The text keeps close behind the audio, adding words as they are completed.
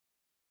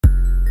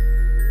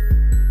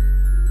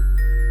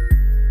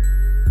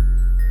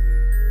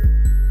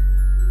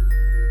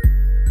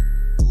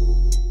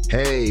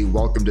Hey,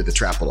 welcome to the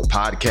Trapple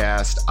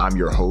Podcast. I'm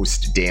your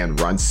host, Dan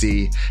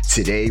Runcie.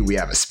 Today, we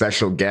have a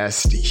special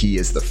guest. He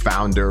is the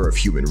founder of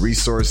Human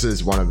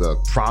Resources, one of the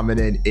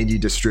prominent indie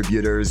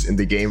distributors in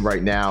the game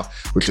right now,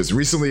 which was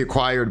recently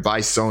acquired by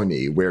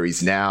Sony, where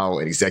he's now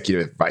an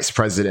executive vice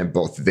president,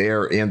 both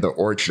there and the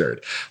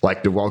Orchard. I'd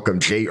like to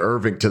welcome Jay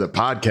Irving to the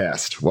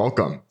podcast.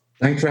 Welcome.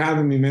 Thanks for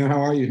having me, man.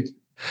 How are you?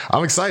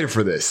 I'm excited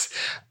for this.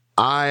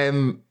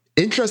 I'm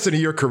interested in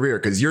your career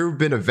because you've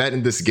been a vet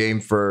in this game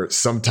for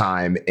some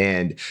time,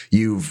 and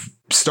you've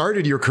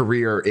started your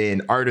career in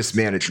artist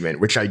management,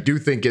 which I do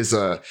think is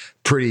a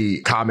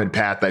pretty common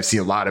path. I've seen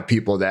a lot of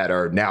people that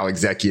are now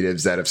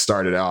executives that have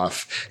started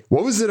off.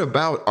 What was it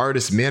about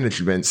artist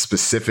management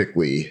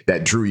specifically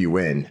that drew you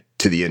in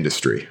to the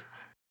industry?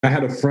 I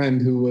had a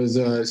friend who was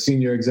a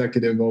senior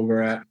executive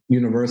over at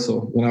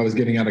Universal when I was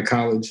getting out of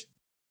college.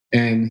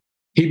 And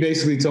he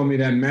basically told me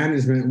that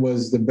management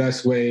was the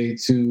best way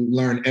to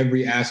learn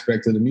every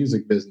aspect of the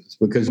music business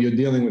because you're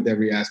dealing with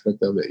every aspect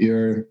of it.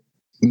 You're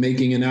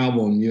making an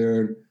album,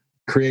 you're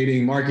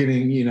creating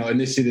marketing,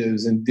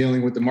 initiatives and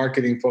dealing with the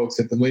marketing folks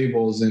at the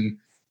labels, and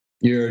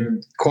you're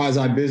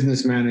quasi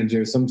business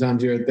manager.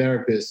 Sometimes you're a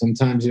therapist,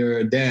 sometimes you're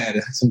a dad,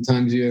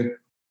 sometimes you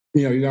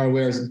gotta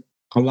wear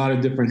a lot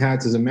of different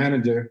hats as a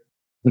manager.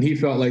 And he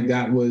felt like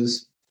that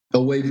was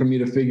a way for me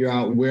to figure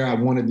out where I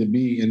wanted to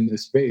be in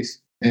this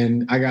space.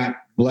 And I got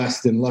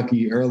blessed and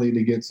lucky early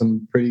to get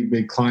some pretty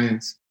big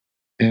clients,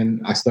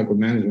 and I stuck with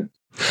management.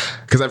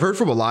 Because I've heard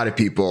from a lot of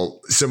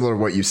people, similar to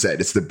what you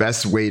said, it's the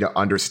best way to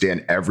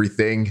understand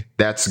everything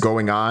that's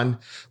going on,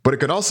 but it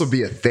could also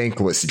be a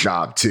thankless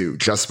job too,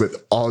 just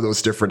with all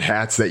those different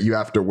hats that you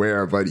have to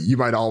wear, but you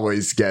might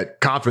always get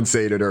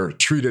compensated or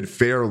treated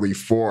fairly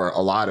for a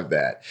lot of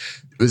that.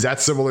 Is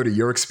that similar to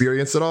your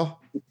experience at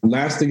all?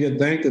 Last to get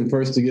thanked and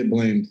first to get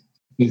blamed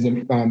is a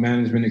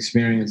management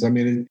experience. I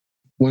mean,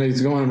 when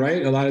it's going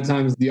right, a lot of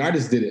times the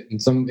artist did it.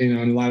 And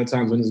and a lot of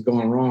times when it's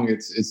going wrong,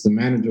 it's the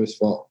manager's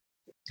fault.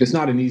 It's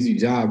not an easy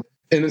job.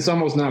 And it's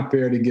almost not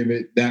fair to give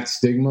it that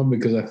stigma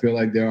because I feel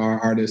like there are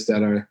artists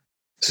that are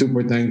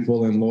super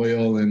thankful and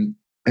loyal and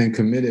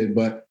committed.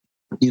 But,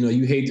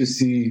 you hate to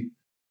see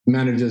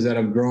managers that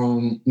have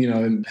grown,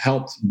 and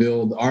helped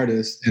build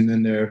artists, and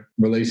then their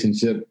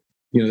relationship,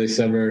 they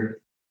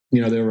sever,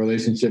 their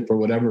relationship for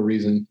whatever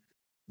reason.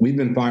 We've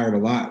been fired a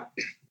lot.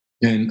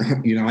 And,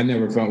 I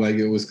never felt like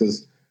it was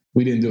because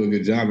we didn't do a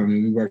good job. I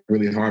mean, we worked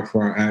really hard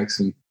for our acts,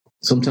 and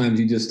sometimes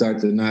you just start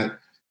to not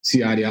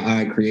see eye to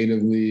eye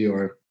creatively,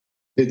 or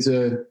it's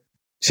a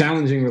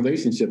challenging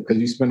relationship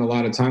because you spend a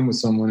lot of time with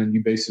someone and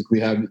you basically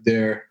have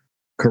their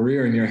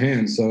career in your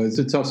hands. So it's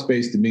a tough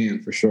space to be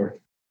in for sure.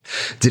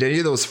 Did any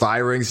of those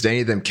firings, did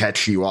any of them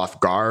catch you off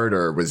guard,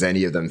 or was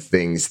any of them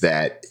things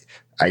that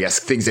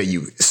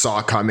you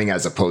saw coming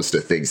as opposed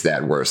to things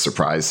that were a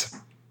surprise?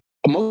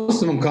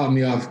 Most of them caught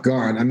me off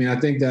guard. I mean, I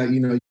think that,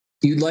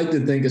 you'd like to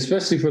think,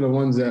 especially for the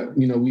ones that,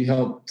 we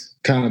helped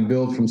kind of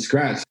build from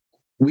scratch,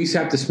 we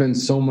have to spend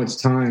so much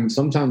time,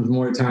 sometimes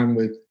more time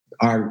with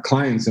our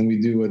clients than we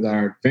do with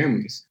our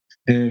families.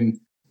 And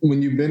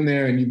when you've been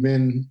there and you've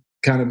been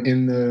kind of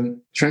in the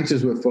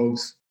trenches with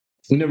folks,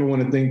 you never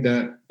want to think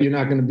that you're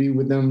not going to be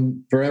with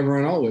them forever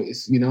and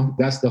always.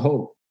 That's the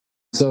hope.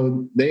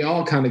 So they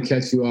all kind of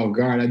catch you off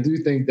guard. I do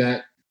think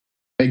that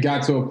it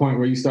got to a point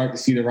where you start to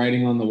see the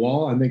writing on the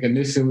wall. I think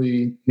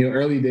initially,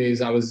 early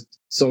days, I was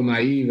so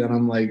naive that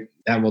I'm like,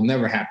 that will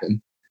never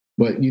happen.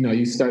 But,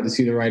 you start to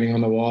see the writing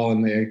on the wall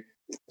and they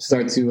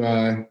start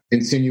to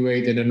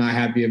insinuate that they're not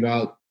happy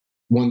about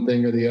one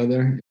thing or the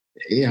other.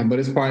 Yeah, but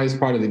it's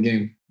part of the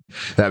game.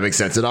 That makes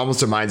sense. It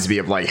almost reminds me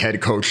of like head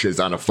coaches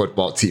on a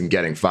football team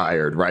getting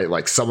fired, right?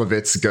 Like some of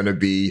it's going to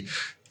be,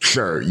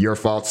 sure, your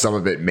fault. Some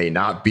of it may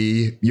not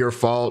be your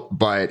fault,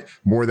 but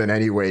more than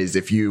anyways,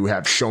 if you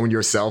have shown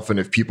yourself and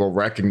if people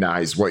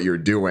recognize what you're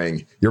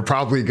doing, you're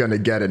probably going to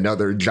get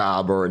another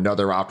job or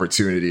another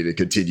opportunity to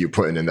continue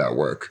putting in that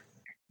work.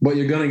 But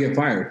you're going to get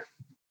fired.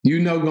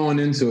 Going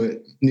into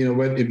it,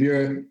 if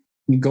you're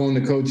going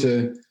to coach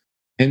a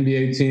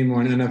NBA team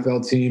or an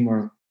NFL team,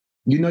 or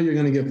you're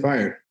going to get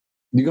fired.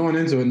 You're going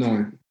into it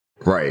knowing.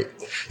 Right.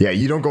 Yeah.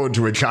 You don't go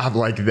into a job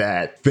like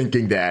that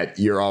thinking that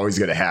you're always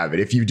going to have it.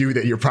 If you do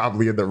that, you're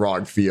probably in the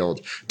wrong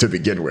field to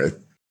begin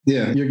with.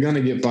 Yeah. You're going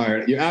to get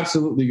fired. You're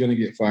absolutely going to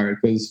get fired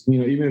because,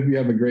 even if you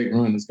have a great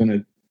run, it's going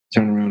to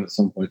turn around at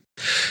some point.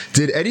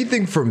 Did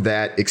anything from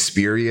that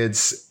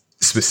experience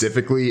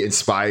specifically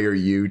inspire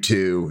you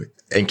to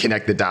and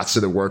connect the dots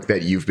to the work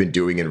that you've been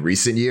doing in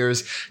recent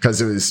years?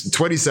 Because it was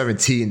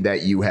 2017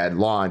 that you had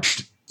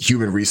launched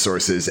Human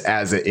Resources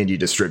as an indie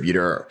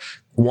distributor,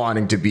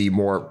 wanting to be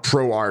more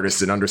pro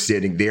artists and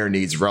understanding their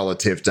needs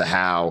relative to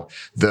how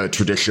the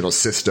traditional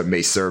system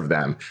may serve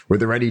them. Were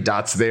there any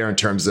dots there in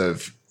terms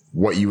of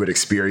what you would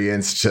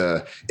experience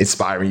to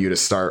inspiring you to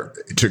start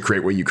to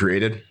create what you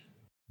created?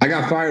 I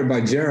got fired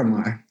by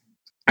Jeremiah.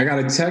 I got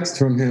a text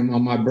from him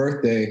on my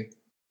birthday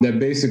that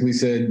basically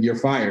said, "You're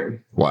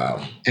fired."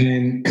 Wow.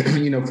 And,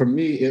 for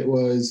me, it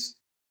was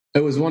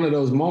one of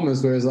those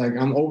moments where it's like,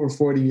 I'm over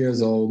 40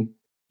 years old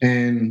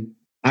and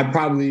I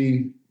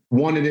probably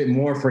wanted it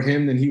more for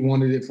him than he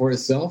wanted it for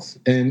himself.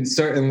 And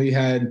certainly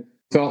had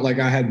felt like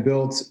I had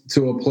built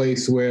to a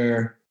place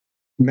where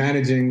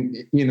managing,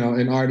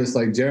 an artist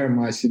like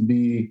Jeremiah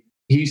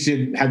he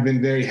should have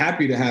been very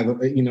happy to have,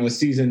 a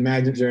seasoned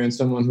manager and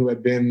someone who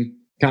had been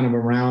kind of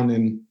around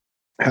and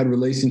had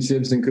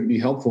relationships and could be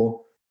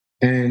helpful.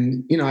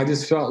 And, I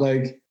just felt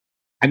like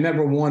I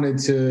never wanted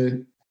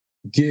to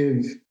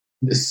give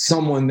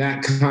someone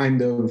that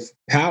kind of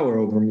power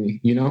over me,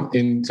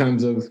 in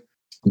terms of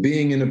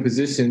being in a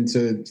position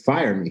to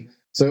fire me.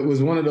 So it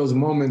was one of those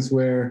moments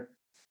where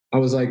I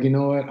was like, you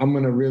know what, I'm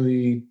going to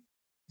really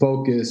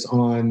focus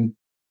on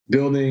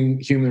building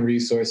human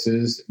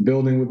resources,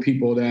 building with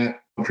people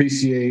that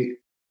appreciate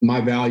my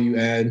value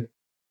add,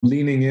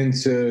 leaning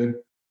into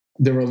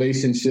the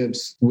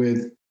relationships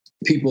with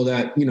people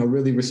that,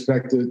 really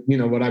respect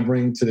what I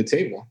bring to the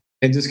table,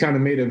 and just kind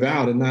of made a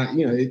vow to not,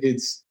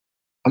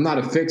 I'm not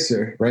a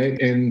fixer, right?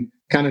 And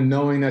kind of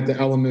knowing that the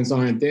elements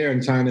aren't there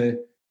and trying to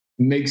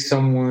make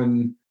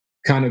someone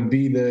kind of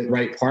be the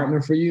right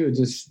partner for you, it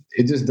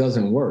just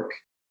doesn't work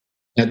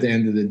at the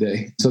end of the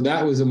day. So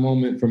that was a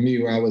moment for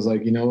me where I was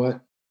like, you know what?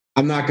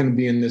 I'm not going to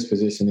be in this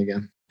position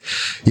again.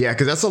 Yeah,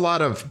 because that's a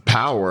lot of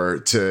power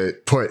to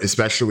put,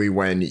 especially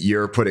when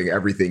you're putting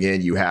everything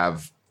in. You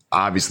have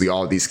obviously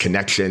all these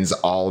connections,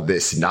 all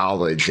this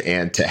knowledge,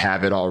 and to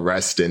have it all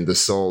rest in the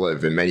soul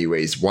of, in many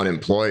ways, one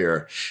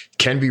employer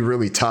can be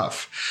really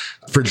tough.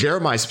 For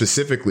Jeremiah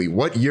specifically,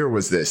 what year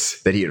was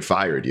this that he had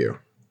fired you?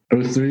 It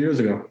was 3 years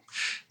ago.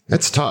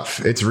 That's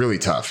tough. It's really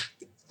tough.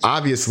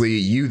 Obviously,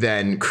 you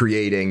then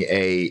creating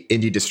a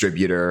indie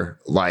distributor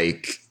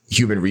like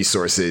Human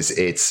Resources,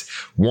 it's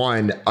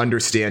one,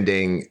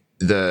 understanding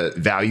the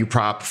value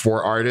prop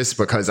for artists,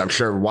 because I'm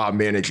sure while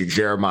managing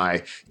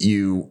Jeremiah,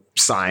 you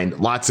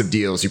signed lots of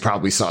deals. You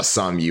probably saw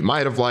some you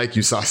might have liked,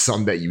 you saw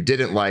some that you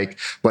didn't like,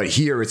 but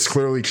here it's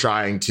clearly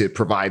trying to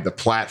provide the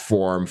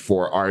platform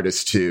for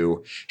artists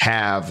to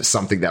have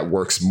something that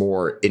works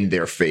more in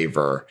their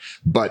favor,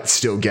 but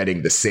still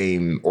getting the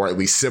same or at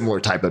least similar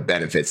type of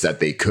benefits that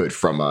they could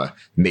from a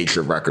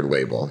major record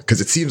label.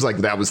 Because it seems like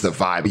that was the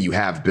vibe you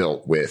have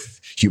built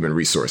with Human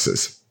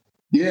Resources.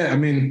 Yeah, I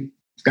mean,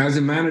 as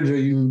a manager,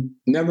 you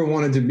never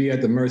wanted to be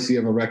at the mercy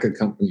of a record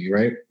company,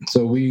 right?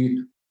 So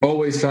we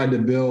always tried to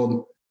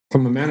build,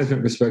 from a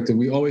management perspective,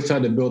 we always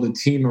tried to build a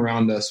team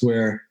around us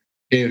where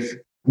if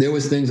there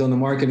was things on the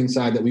marketing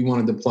side that we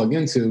wanted to plug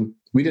into,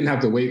 we didn't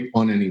have to wait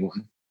on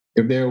anyone.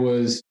 If there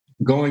was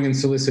going and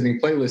soliciting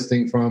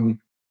playlisting from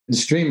the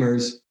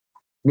streamers,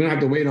 we don't have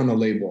to wait on the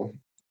label,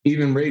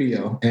 even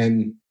radio,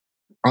 and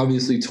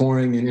obviously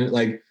touring. And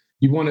like,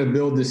 you want to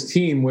build this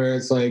team where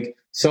it's like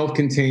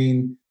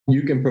self-contained,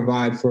 you can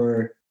provide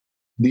for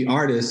the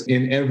artist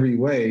in every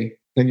way,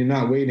 and you're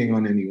not waiting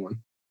on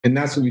anyone. And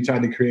that's what we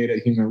tried to create at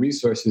Human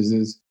Resources,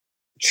 is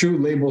true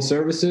label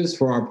services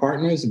for our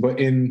partners, but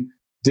in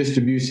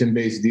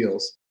distribution-based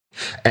deals.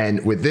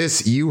 And with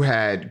this, you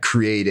had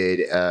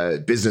created a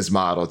business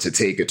model to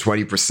take a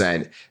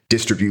 20%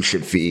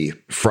 distribution fee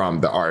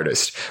from the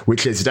artist,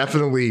 which is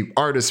definitely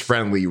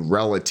artist-friendly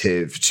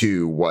relative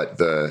to what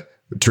the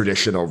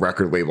traditional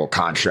record label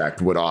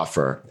contract would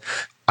offer.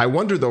 I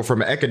wonder, though,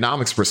 from an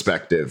economics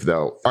perspective,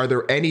 though, are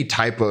there any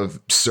type of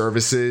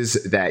services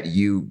that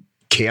you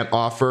can't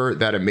offer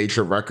that a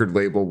major record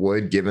label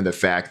would, given the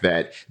fact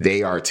that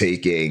they are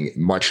taking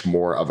much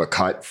more of a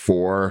cut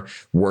for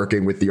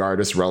working with the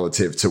artist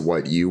relative to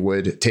what you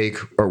would take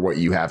or what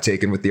you have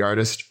taken with the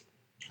artist?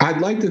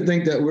 I'd like to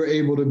think that we're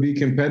able to be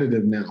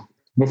competitive now.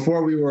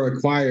 Before we were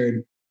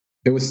acquired,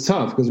 it was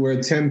tough because we're a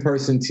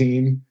 10-person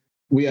team.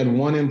 We had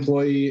one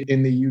employee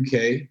in the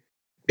UK.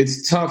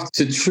 It's tough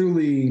to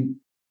truly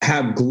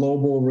have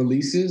global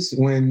releases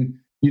when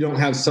you don't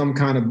have some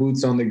kind of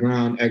boots on the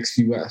ground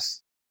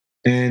ex-US.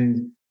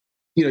 And,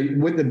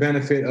 with the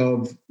benefit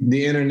of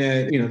the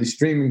internet, the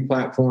streaming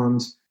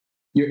platforms,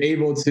 you're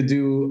able to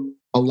do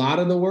a lot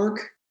of the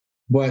work,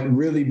 but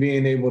really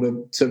being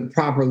able to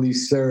properly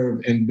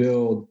serve and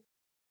build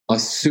a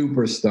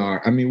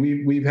superstar. I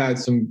mean, we've had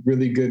some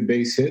really good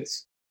base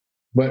hits,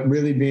 but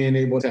really being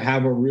able to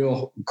have a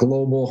real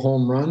global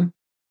home run,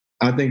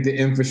 I think the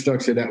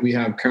infrastructure that we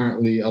have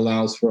currently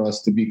allows for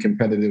us to be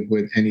competitive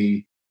with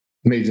any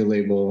major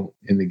label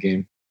in the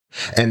game.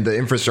 And the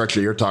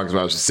infrastructure you're talking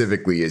about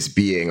specifically is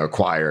being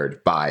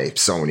acquired by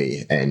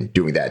Sony and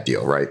doing that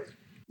deal, right?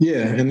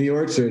 Yeah, and the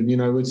Orchard,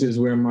 which is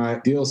where my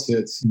deal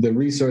sits, the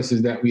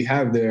resources that we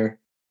have there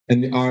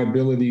and our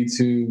ability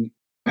to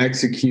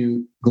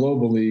execute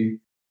globally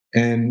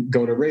and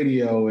go to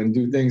radio and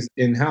do things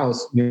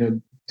in-house,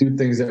 do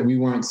things that we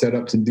weren't set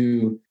up to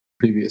do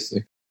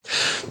previously.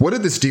 What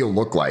did this deal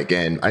look like?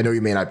 And I know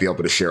you may not be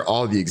able to share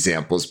all the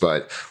examples,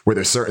 but were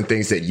there certain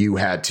things that you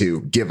had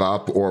to give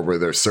up, or were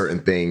there certain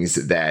things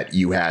that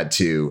you had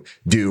to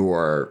do,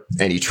 or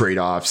any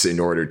trade-offs in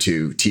order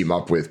to team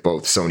up with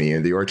both Sony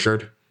and the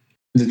Orchard?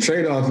 The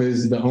trade-off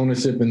is the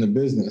ownership in the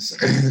business.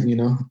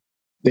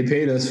 They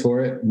paid us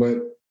for it, but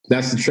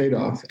that's the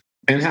trade-off.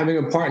 And having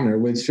a partner,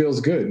 which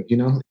feels good,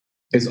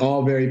 it's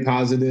all very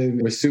positive.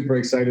 We're super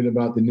excited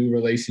about the new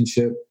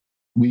relationship.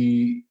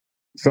 We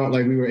felt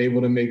like we were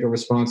able to make a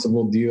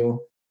responsible deal.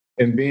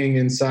 And being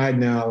inside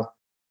now,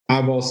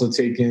 I've also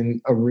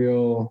taken a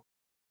real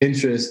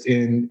interest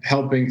in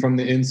helping from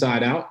the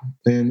inside out.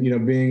 And,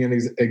 being an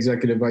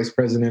executive vice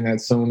president at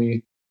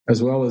Sony,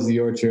 as well as the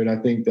Orchard, I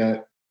think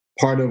that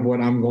part of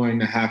what I'm going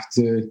to have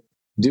to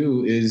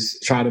do is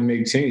try to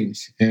make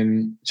change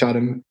and try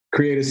to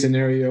create a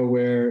scenario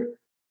where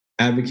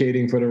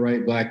advocating for the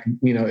right Black,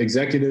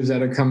 executives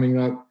that are coming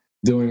up,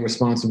 doing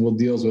responsible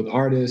deals with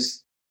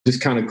artists, just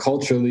kind of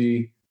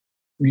culturally,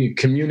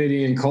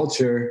 community and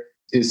culture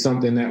is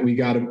something that we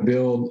got to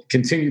build,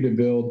 continue to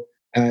build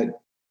at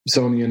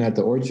Sony and at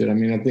the Orchard. I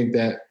mean, I think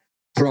that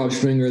Rob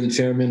Stringer, the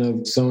chairman of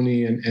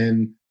Sony,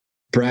 and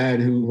Brad,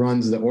 who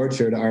runs the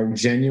Orchard, are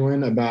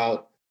genuine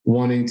about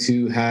wanting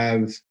to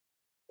have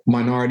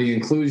minority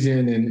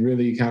inclusion and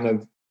really kind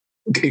of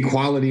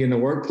equality in the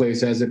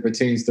workplace as it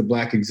pertains to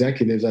Black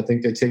executives. I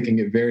think they're taking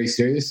it very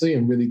seriously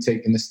and really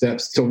taking the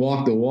steps to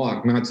walk the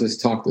walk, not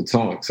just talk the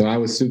talk. So I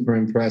was super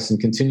impressed and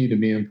continue to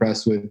be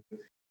impressed with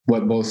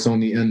what both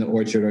Sony and the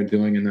Orchard are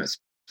doing in that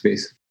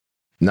space.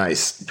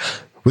 Nice.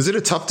 Was it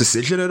a tough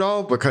decision at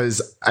all?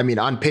 Because, I mean,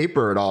 on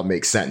paper, it all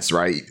makes sense,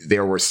 right?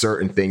 There were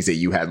certain things that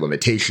you had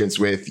limitations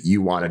with.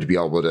 You wanted to be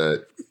able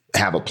to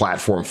have a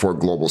platform for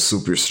global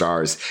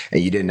superstars,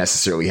 and you didn't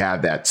necessarily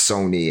have that.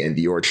 Sony and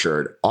the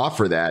Orchard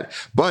offer that.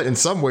 But in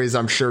some ways,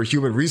 I'm sure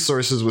human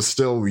resources was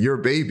still your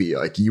baby.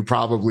 Like, you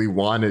probably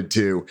wanted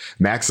to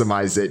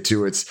maximize it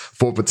to its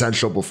full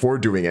potential before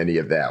doing any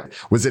of that.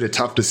 Was it a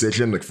tough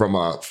decision, like from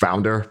a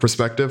founder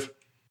perspective?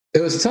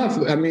 It was tough.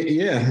 I mean,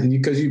 yeah,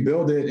 because you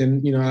build it,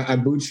 and I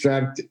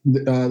bootstrapped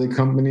the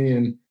company,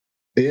 and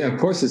yeah, of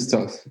course it's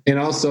tough. And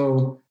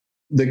also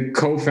the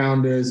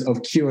co-founders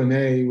of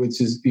Q&A, which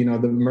is the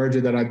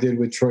merger that I did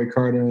with Troy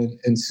Carter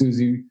and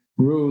Susie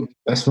Rue.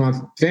 That's my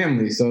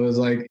family, so it was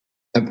like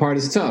that part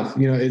is tough.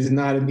 It's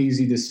not an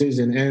easy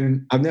decision,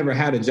 and I've never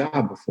had a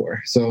job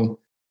before, so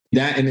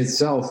that in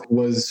itself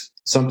was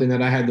something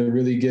that I had to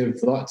really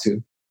give thought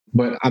to.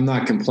 But I'm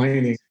not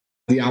complaining.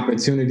 The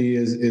opportunity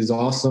is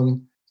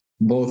awesome.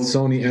 Both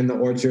Sony and the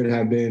Orchard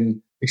have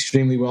been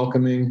extremely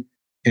welcoming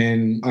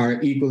and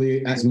are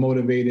equally as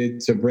motivated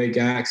to break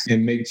acts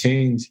and make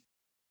change.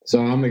 So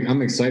I'm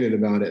excited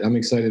about it. I'm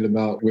excited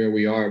about where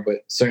we are, but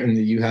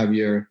certainly you have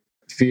your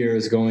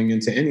fears going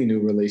into any new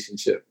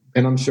relationship.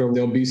 And I'm sure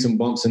there'll be some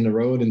bumps in the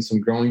road and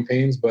some growing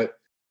pains, but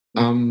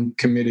I'm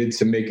committed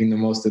to making the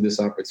most of this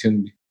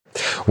opportunity.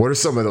 What are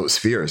some of those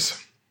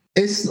fears?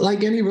 It's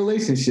like any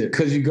relationship,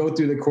 because you go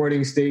through the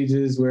courting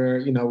stages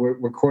where,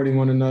 we're courting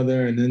one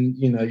another, and then,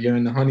 you're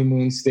in the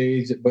honeymoon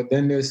stage. But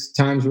then there's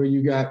times where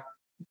you got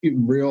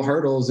real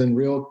hurdles and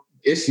real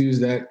issues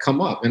that come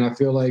up. And I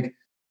feel like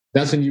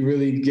that's when you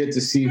really get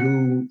to see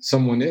who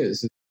someone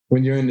is,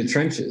 when you're in the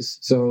trenches.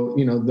 So,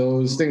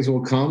 those things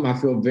will come. I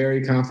feel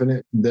very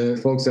confident the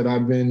folks that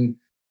I've been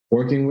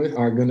working with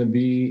are going to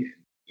be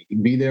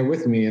there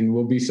with me, and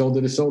we'll be shoulder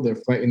to shoulder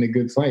fighting a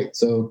good fight.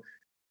 So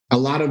a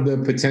lot of the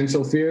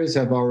potential fears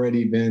have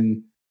already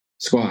been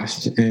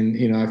squashed,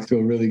 and, I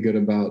feel really good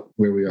about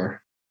where we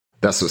are.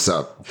 That's what's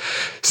up.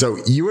 So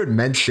you had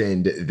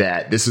mentioned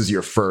that this is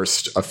your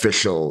first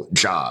official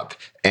job,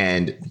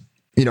 and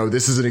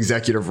this is an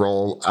executive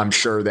role. I'm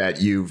sure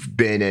that you've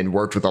been and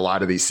worked with a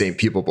lot of these same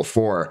people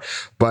before,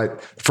 but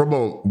from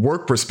a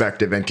work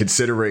perspective and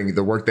considering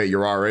the work that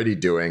you're already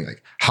doing,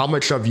 like, how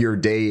much of your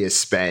day is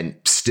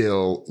spent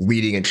still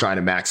leading and trying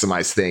to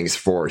maximize things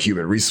for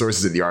human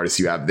resources and the artists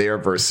you have there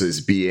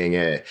versus being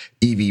a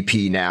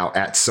EVP now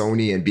at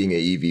Sony and being a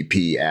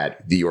EVP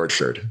at the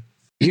Orchard?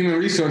 Human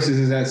resources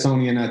is at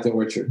Sony and at the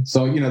Orchard.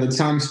 So, the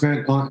time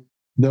spent on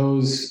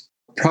those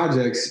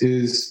projects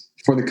is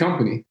for the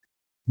company.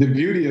 The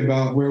beauty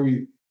about where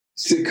we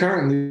sit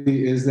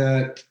currently is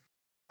that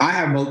I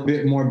have a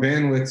bit more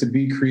bandwidth to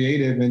be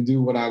creative and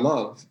do what I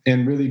love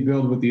and really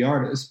build with the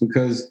artists,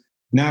 because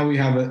now we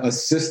have a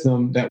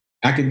system that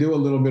I can do a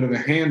little bit of a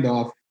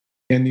handoff,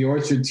 and the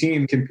Orchard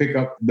team can pick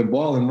up the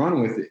ball and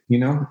run with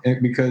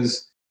it,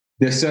 because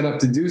they're set up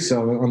to do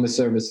so on the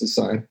services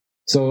side.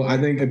 So I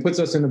think it puts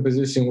us in a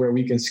position where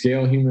we can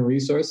scale human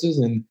resources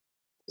and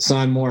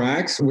sign more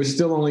acts. We're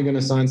still only going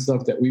to sign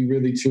stuff that we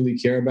really truly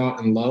care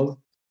about and love.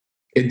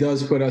 It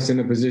does put us in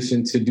a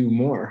position to do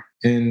more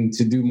and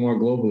to do more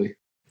globally.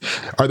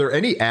 Are there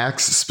any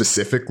acts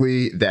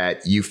specifically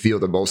that you feel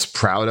the most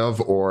proud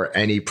of, or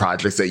any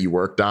projects that you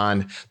worked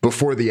on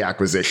before the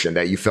acquisition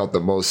that you felt the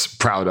most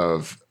proud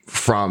of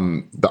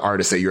from the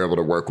artists that you're able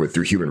to work with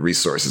through human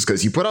resources?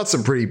 Because you put out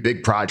some pretty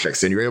big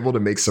projects and you're able to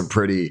make some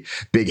pretty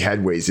big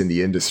headways in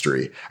the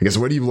industry. I guess,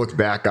 what do you look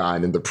back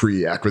on in the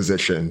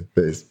pre-acquisition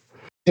phase?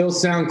 It'll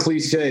sound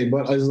cliche,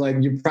 but it's like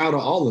you're proud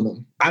of all of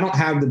them. I don't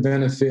have the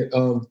benefit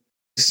of,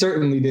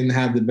 certainly didn't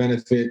have the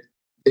benefit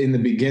in the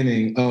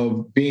beginning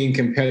of being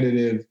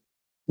competitive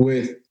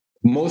with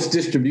most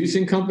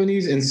distribution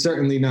companies, and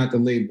certainly not the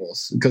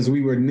labels, because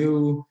we were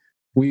new.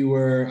 We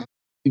were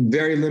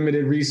very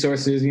limited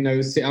resources.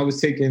 I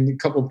was taking a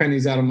couple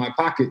pennies out of my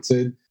pocket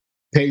to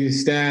pay the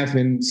staff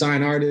and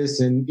sign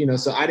artists. And,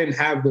 so I didn't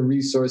have the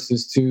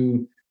resources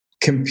to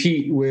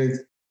compete with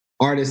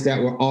artists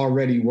that were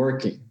already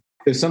working.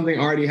 If something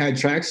already had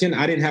traction,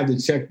 I didn't have the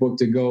checkbook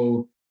to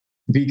go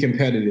be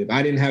competitive.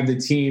 I didn't have the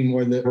team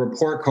or the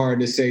report card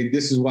to say,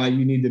 this is why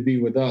you need to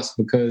be with us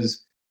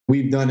because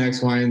we've done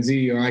X, Y, and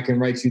Z, or I can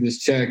write you this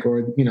check, or,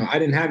 I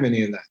didn't have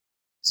any of that.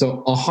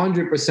 So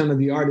 100% of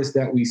the artists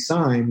that we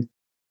signed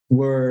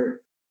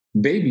were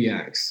baby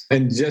acts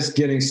and just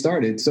getting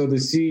started. So to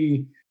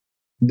see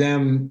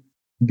them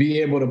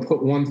be able to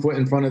put one foot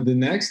in front of the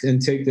next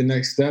and take the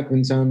next step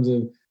in terms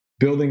of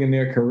building in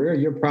their career,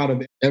 you're proud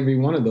of every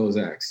one of those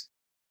acts.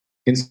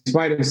 In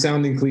spite of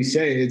sounding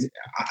cliche,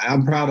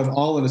 I'm proud of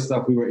all of the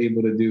stuff we were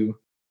able to do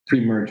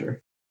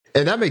pre-merger.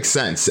 And that makes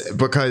sense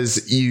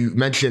because you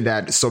mentioned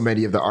that so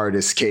many of the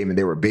artists came and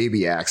they were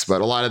baby acts,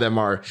 but a lot of them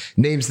are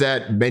names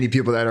that many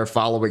people that are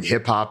following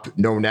hip hop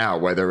know now,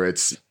 whether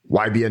it's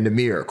YBN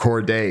Nahmir,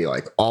 Cordae,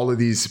 like all of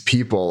these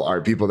people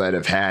are people that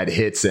have had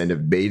hits and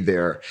have made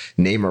their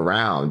name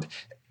around.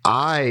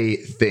 I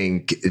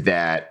think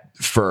that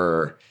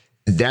for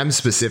them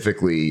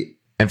specifically,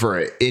 and for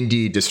an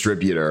indie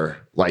distributor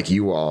like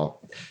you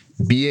all,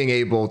 being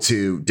able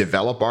to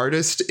develop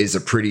artists is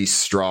a pretty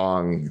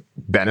strong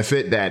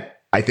benefit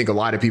that I think a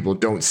lot of people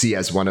don't see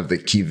as one of the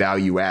key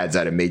value adds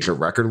at a major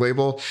record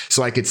label.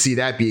 So I could see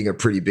that being a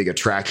pretty big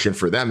attraction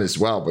for them as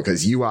well,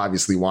 because you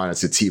obviously wanted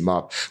to team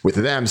up with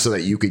them so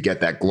that you could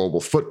get that global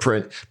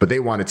footprint, but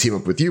they want to team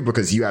up with you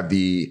because you have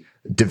the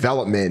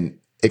development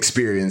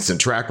experience and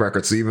track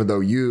record. So even though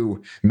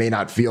you may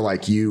not feel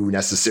like you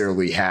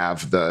necessarily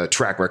have the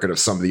track record of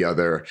some of the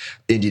other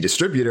indie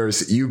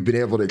distributors, you've been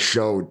able to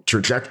show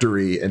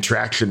trajectory and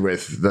traction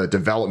with the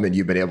development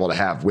you've been able to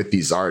have with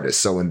these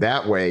artists. So in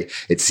that way,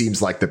 it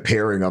seems like the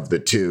pairing of the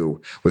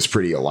two was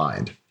pretty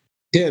aligned.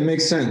 Yeah, it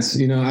makes sense.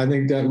 I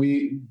think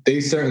that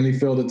they certainly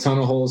filled a ton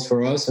of holes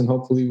for us, and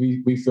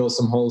hopefully we fill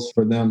some holes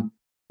for them.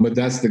 But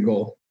that's the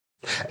goal.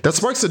 That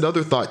sparks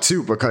another thought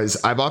too, because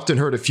I've often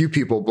heard a few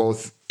people,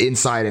 both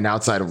inside and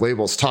outside of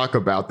labels, talk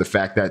about the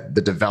fact that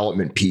the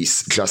development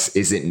piece just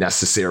isn't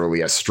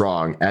necessarily as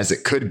strong as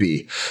it could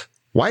be.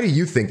 Why do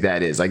you think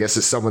that is? I guess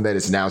as someone that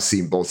has now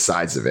seen both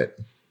sides of it.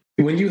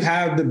 When you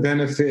have the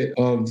benefit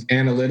of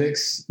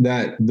analytics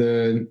that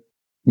the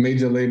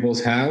major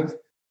labels have,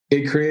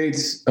 it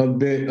creates a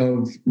bit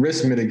of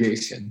risk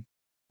mitigation.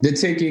 They're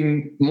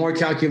taking more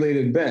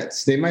calculated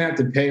bets. They might have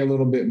to pay a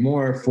little bit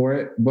more for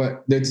it,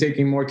 but they're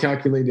taking more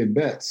calculated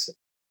bets.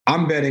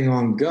 I'm betting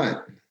on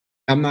gut.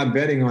 I'm not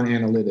betting on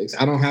analytics.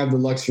 I don't have the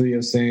luxury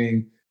of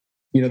saying,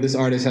 this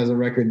artist has a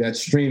record that's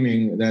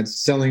streaming,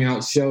 that's selling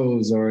out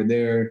shows, or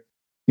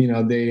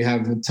they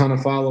have a ton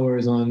of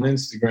followers on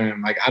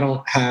Instagram. Like, I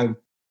don't have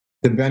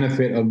the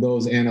benefit of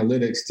those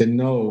analytics to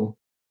know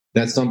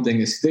that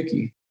something is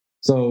sticky.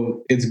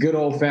 So it's good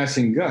old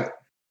fashioned gut.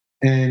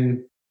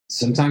 And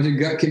sometimes your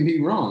gut can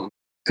be wrong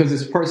because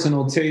it's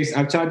personal taste.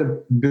 I've tried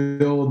to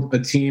build a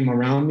team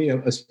around me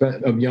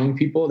of young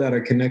people that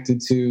are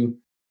connected to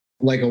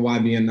like a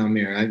YBN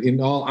Nahmir. In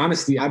all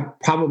honesty, I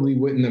probably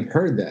wouldn't have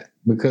heard that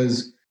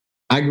because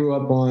I grew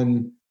up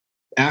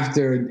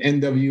after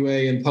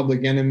NWA and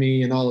Public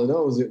Enemy and all of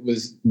those, it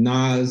was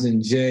Nas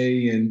and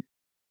Jay. And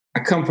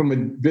I come from a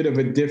bit of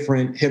a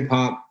different hip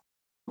hop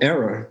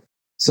era.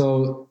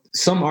 So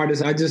some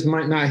artists I just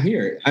might not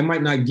hear it. I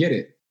might not get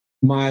it.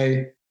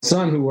 My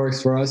son who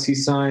works for us, he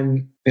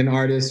signed an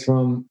artist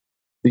from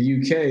the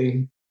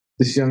UK,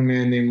 this young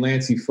man named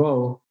Lancey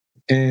Foe.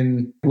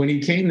 And when he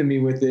came to me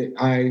with it,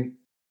 I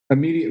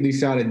immediately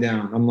shot it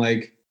down. I'm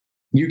like,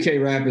 UK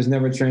rap is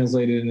never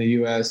translated in the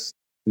US.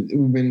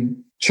 We've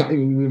been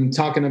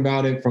talking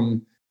about it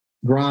from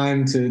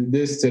grime to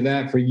this to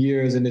that for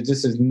years, and it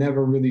just has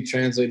never really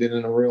translated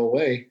in a real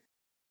way.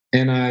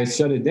 And I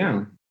shut it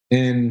down.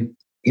 And,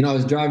 I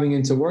was driving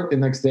into work the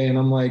next day and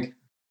I'm like,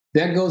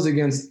 that goes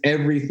against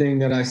everything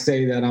that I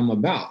say that I'm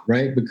about,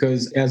 right?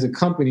 Because as a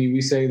company,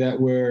 we say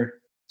that we're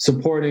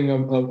supporting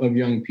of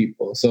young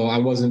people. So I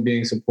wasn't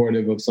being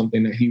supportive of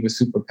something that he was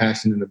super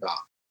passionate about.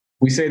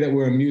 We say that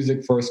we're a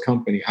music first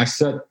company. I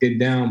shut it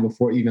down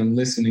before even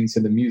listening to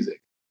the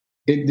music.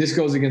 This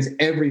goes against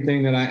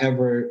everything that I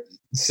ever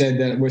said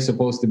that we're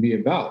supposed to be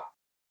about.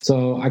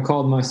 So I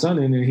called my son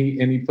in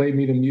and he played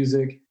me the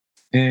music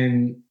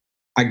and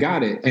I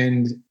got it.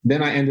 And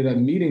then I ended up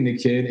meeting the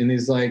kid and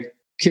he's like,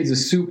 kid's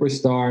a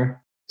superstar,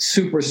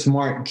 super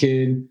smart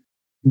kid,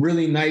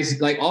 really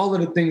nice, like all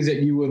of the things that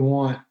you would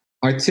want,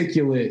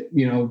 articulate,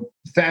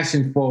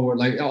 fashion forward,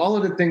 like all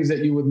of the things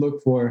that you would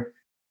look for.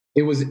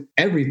 It was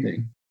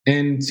everything.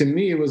 And to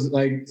me, it was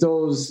like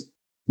those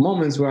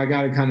moments where I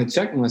got to kind of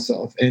check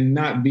myself and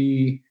not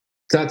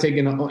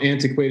taking an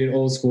antiquated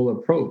old school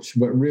approach,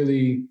 but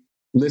really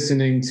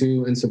listening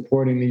to and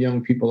supporting the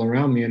young people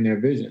around me and their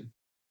vision.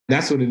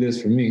 That's what it is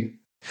for me.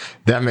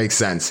 That makes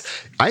sense.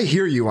 I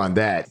hear you on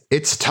that.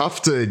 It's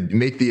tough to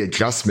make the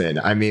adjustment.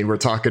 I mean, we're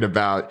talking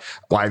about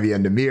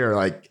YBN Nahmir,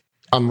 like,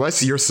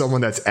 unless you're someone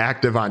that's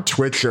active on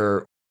Twitch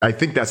or I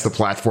think that's the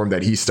platform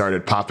that he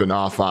started popping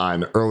off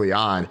on early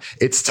on.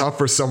 It's tough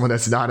for someone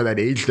that's not in that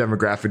age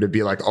demographic to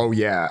be like, oh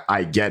yeah,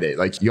 I get it.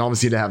 Like you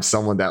almost need to have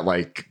someone that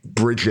like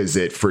bridges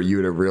it for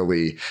you to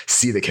really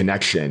see the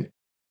connection.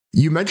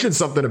 You mentioned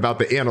something about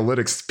the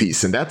analytics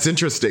piece, and that's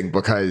interesting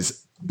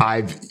because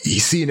I've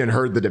seen and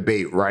heard the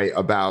debate, right,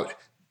 about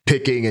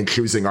picking and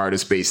choosing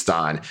artists based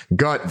on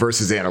gut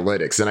versus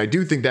analytics. And I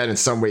do think that in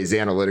some ways,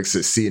 analytics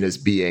is seen as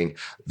being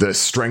the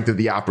strength of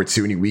the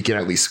opportunity. We can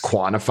at least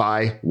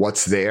quantify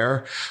what's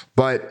there.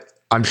 But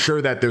I'm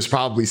sure that there's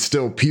probably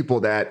still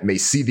people that may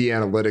see the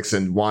analytics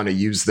and want to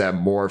use them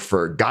more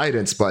for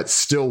guidance, but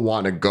still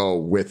want to go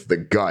with the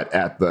gut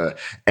at the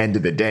end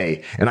of the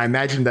day. And I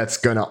imagine that's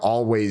going to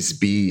always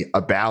be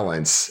a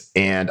balance.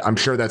 And I'm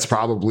sure that's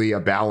probably a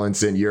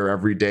balance in your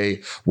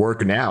everyday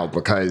work now,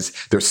 because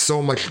there's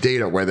so much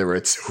data, whether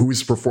it's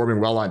who's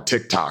performing well on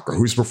TikTok or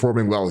who's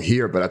performing well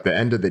here. But at the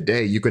end of the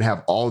day, you can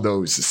have all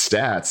those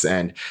stats,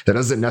 and that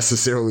doesn't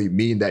necessarily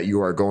mean that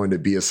you are going to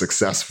be a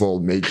successful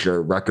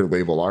major record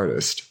label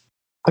artist.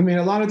 I mean,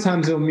 a lot of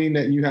times it'll mean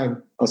that you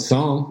have a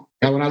song.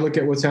 And when I look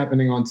at what's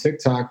happening on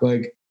TikTok,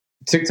 like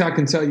TikTok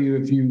can tell you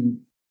if you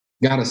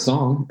got a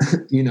song,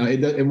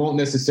 it won't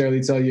necessarily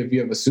tell you if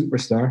you have a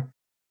superstar.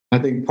 I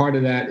think part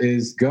of that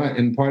is gut,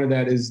 and part of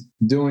that is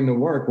doing the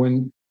work.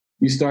 When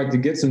you start to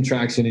get some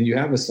traction and you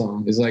have a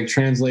song, is like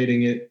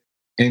translating it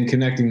and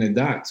connecting the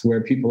dots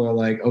where people are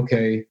like,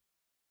 okay,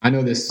 I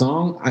know this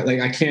song.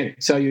 I can't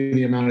tell you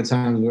the amount of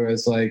times where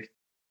it's like,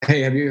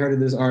 hey, have you heard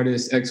of this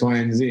artist X, Y,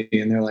 and Z?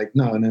 And they're like,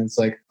 no. And then it's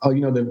like, oh,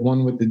 the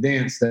one with the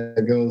dance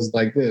that goes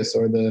like this,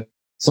 or the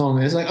song.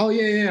 And it's like, oh,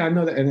 yeah, I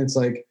know that. And it's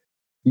like,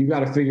 you got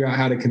to figure out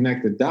how to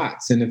connect the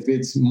dots. And if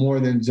it's more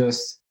than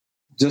just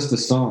a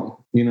song,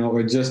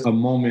 or just a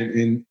moment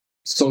in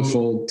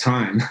social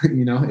time,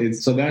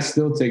 so that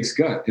still takes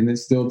gut, and it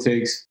still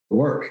takes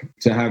work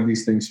to have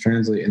these things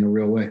translate in a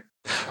real way.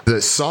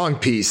 The song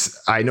piece,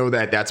 I know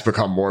that that's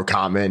become more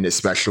common,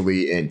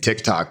 especially in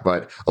TikTok,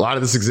 but a lot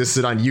of this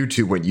existed on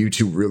YouTube when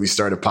YouTube really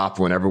started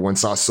popping, when everyone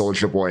saw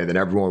Soulja Boy and then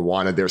everyone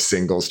wanted their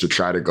singles to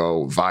try to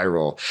go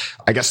viral.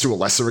 I guess to a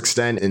lesser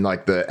extent in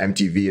like the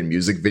MTV and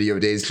music video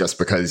days, just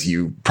because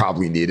you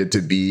probably needed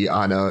to be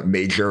on a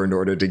major in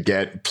order to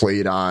get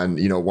played on,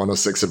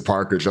 106 and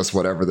Park or just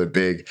whatever the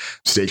big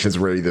stations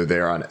were either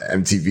there on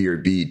MTV or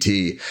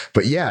BET.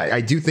 But yeah, I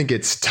do think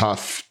it's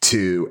tough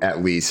to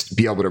at least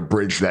be able to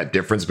bridge that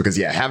difference, because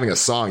having a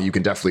song, you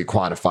can definitely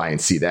quantify and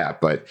see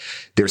that, but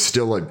there's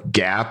still a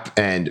gap.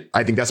 And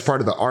I think that's part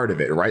of the art of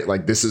it, right?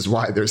 Like this is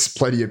why there's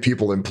plenty of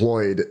people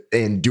employed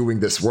in doing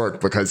this work,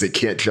 because it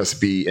can't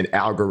just be an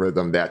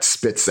algorithm that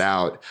spits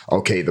out,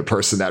 okay, the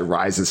person that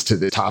rises to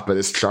the top of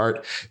this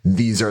chart,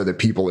 these are the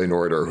people in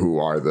order who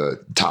are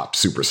the top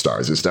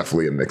superstars. There's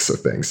definitely a mix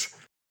of things.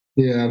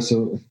 Yeah,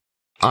 absolutely.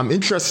 I'm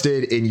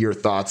interested in your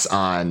thoughts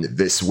on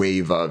this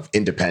wave of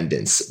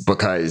independence,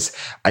 because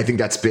I think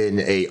that's been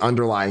a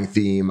underlying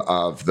theme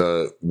of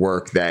the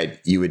work that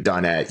you had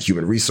done at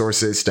Human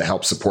Resources to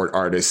help support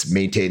artists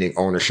maintaining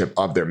ownership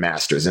of their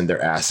masters and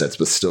their assets,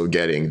 but still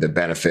getting the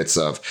benefits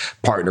of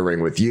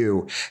partnering with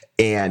you.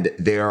 And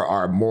there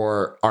are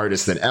more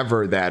artists than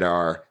ever that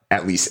are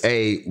at least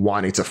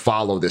wanting to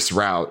follow this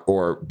route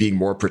or being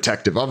more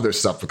protective of their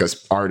stuff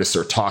because artists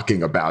are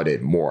talking about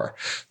it more.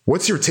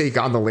 What's your take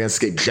on the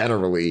landscape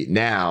generally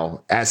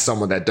now, as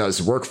someone that does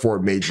work for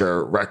a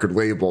major record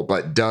label,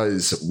 but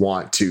does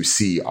want to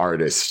see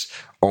artists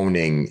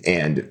owning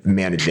and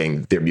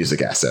managing their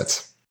music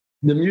assets?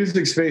 The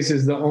music space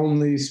is the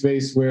only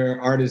space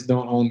where artists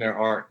don't own their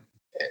art.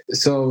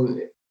 So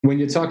when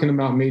you're talking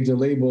about major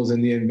labels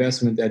and the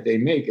investment that they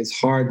make, it's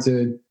hard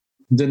to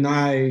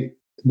deny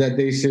that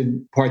they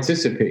should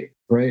participate,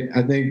 right?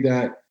 I think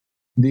that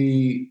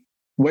the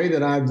way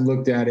that I've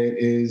looked at it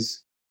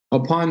is,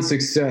 upon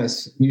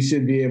success, you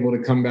should be able to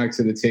come back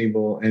to the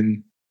table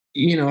and,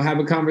 have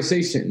a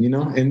conversation,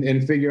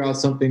 and figure out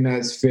something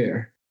that's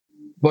fair.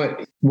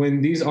 But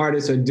when these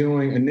artists are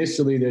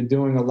initially they're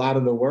doing a lot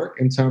of the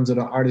work in terms of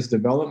the artist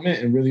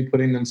development and really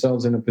putting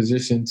themselves in a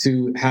position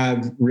to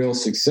have real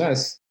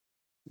success,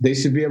 they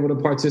should be able to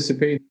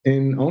participate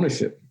in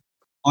ownership.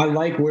 I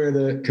like where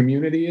the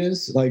community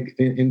is, like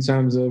in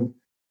terms of,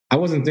 I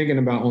wasn't thinking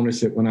about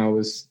ownership when I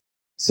was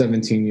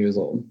 17 years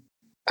old.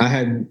 I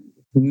had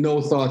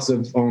no thoughts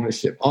of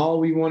ownership.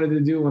 All we wanted to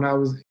do when I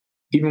was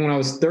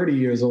 30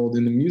 years old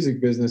in the music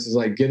business is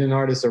like get an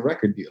artist a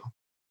record deal.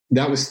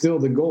 That was still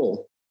the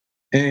goal.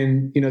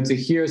 And, to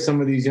hear some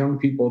of these young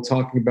people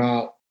talking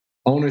about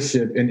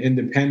ownership and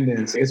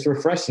independence, it's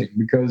refreshing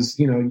because,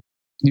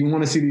 you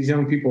want to see these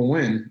young people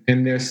win,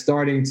 and they're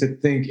starting to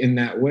think in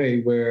that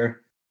way where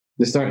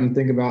they're starting to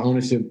think about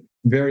ownership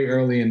very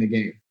early in the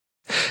game.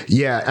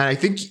 Yeah, and I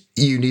think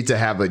you need to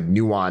have a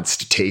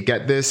nuanced take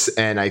at this.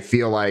 And I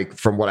feel like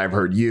from what I've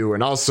heard you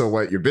and also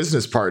what your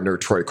business partner,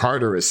 Troy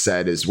Carter, has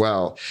said as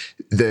well,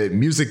 the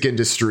music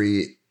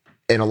industry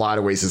in a lot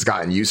of ways has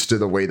gotten used to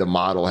the way the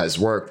model has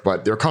worked.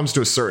 But there comes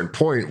to a certain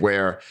point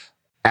where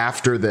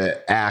after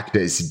the act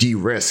is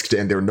de-risked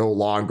and they're no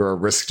longer a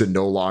risk to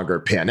no longer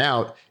pan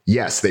out,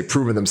 yes, they've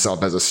proven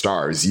themselves as a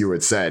star. As you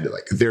had said,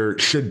 like there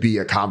should be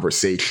a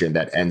conversation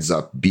that ends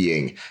up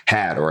being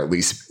had, or at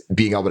least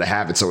being able to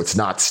have it. So it's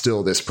not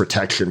still this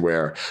protection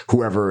where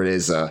whoever it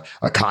is, a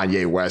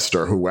Kanye West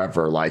or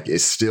whoever, like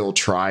is still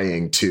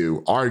trying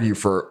to argue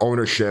for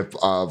ownership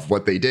of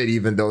what they did,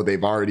 even though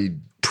they've already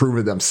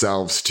proven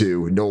themselves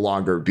to no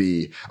longer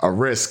be a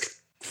risk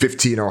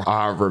 15 or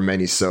however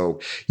many so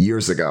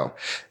years ago.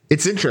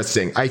 It's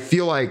interesting. I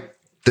feel like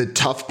the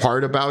tough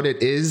part about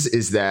it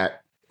is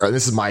that, or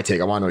this is my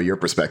take, I want to know your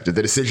perspective,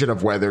 the decision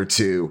of whether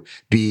to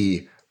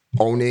be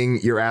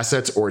owning your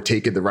assets or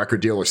taking the record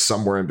deal or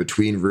somewhere in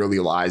between really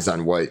lies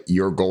on what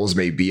your goals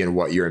may be and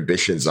what your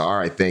ambitions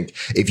are. I think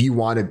if you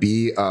want to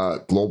be a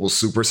global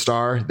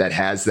superstar that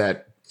has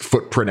that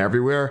footprint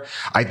everywhere,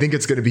 I think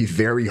it's going to be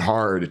very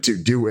hard to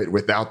do it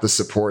without the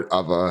support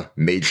of a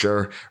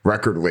major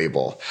record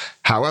label.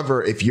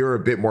 However, if you're a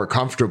bit more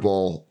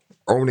comfortable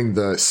owning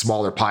the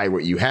smaller pie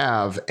what you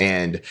have,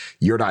 and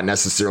you're not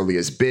necessarily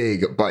as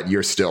big, but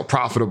you're still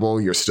profitable,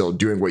 you're still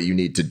doing what you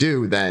need to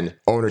do, then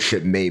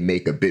ownership may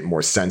make a bit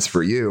more sense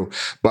for you.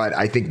 But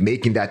I think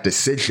making that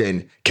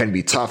decision can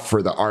be tough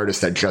for the artist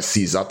that just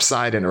sees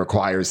upside and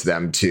requires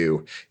them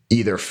to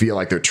either feel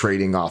like they're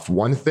trading off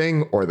one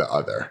thing or the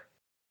other.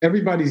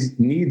 Everybody's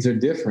needs are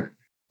different,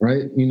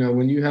 right? You know,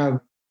 when you have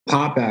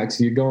pop acts,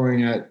 you're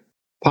going at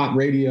pop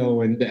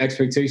radio and the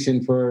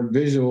expectation for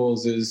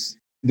visuals is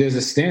there's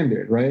a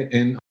standard, right?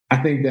 And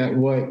I think that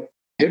what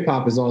hip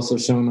hop has also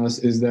shown us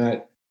is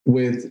that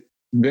with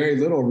very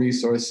little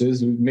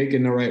resources,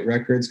 making the right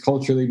records,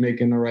 culturally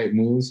making the right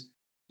moves,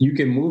 you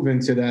can move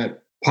into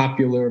that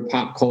popular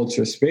pop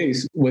culture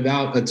space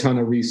without a ton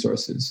of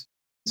resources.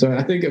 So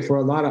I think for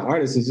a lot of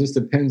artists, it just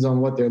depends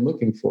on what they're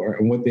looking for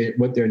and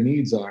what their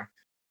needs are.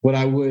 What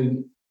I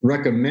would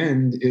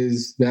recommend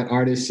is that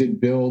artists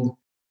should build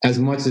as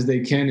much as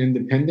they can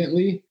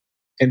independently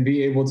and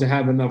be able to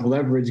have enough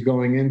leverage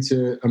going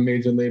into a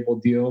major label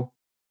deal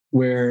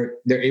where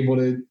they're able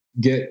to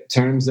get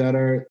terms that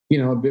are,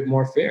 a bit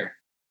more fair.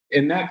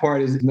 And that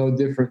part is no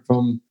different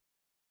from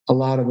a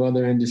lot of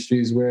other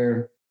industries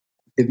where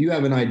if you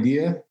have an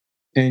idea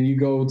and you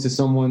go to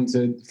someone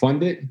to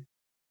fund it,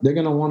 they're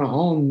going to want to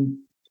own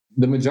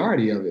the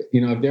majority of it.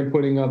 If they're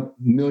putting up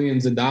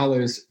millions of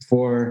dollars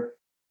for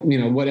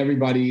what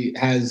everybody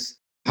has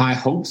high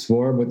hopes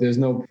for, but there's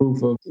no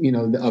proof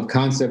of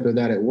concept or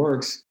that it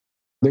works,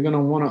 they're going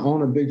to want to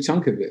own a big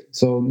chunk of it.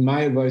 So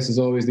my advice is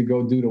always to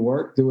go do the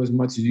work, do as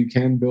much as you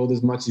can, build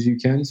as much as you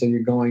can. So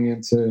you're going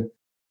into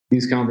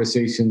these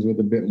conversations with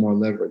a bit more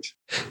leverage.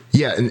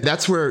 Yeah. And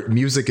that's where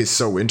music is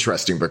so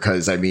interesting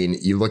because,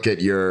 you look at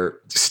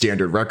your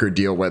standard record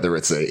deal, whether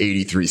it's a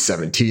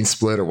 83-17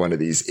 split or one of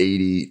these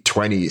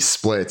 80-20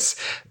 splits,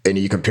 and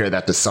you compare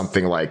that to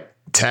something like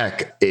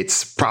tech,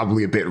 it's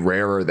probably a bit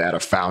rarer that a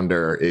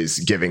founder is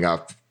giving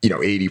up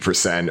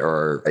 80%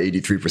 or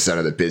 83%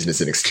 of the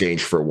business in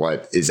exchange for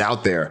what is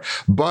out there.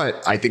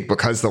 But I think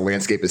because the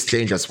landscape has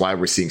changed, that's why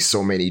we're seeing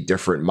so many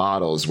different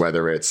models,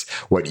 whether it's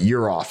what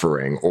you're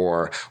offering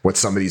or what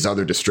some of these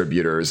other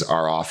distributors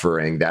are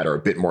offering that are a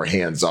bit more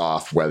hands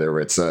off, whether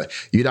it's a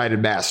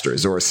United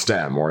Masters or a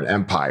STEM or an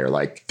Empire.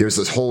 Like there's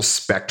this whole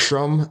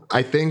spectrum,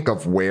 I think,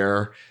 of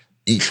where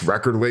each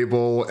record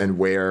label and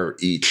where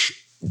each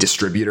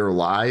distributor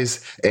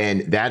lies.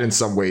 And that in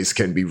some ways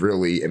can be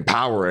really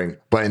empowering,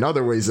 but in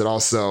other ways, it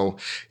also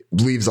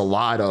leaves a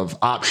lot of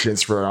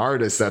options for an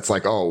artist that's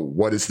like, oh,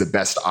 what is the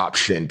best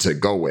option to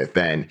go with?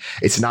 And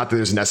it's not that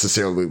there's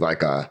necessarily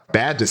like a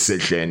bad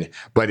decision,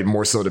 but it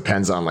more so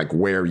depends on like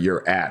where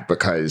you're at,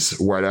 because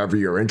whatever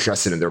you're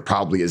interested in, there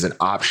probably is an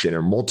option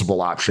or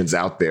multiple options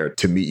out there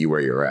to meet you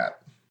where you're at.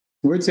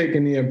 We're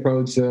taking the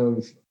approach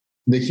of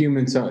the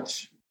human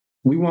touch.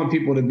 We want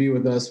people to be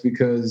with us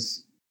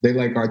because they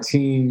like our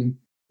team.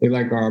 They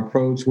like our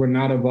approach. We're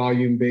not a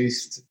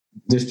volume-based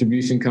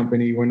distribution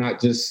company. We're not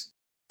just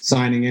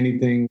signing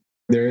anything.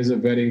 There is a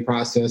vetting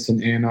process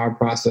and A&R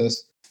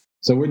process.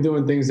 So we're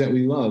doing things that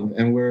we love,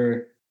 and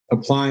we're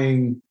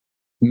applying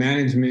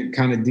management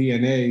kind of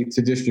DNA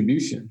to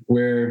distribution,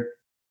 where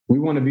we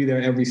want to be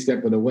there every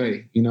step of the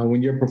way.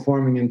 When you're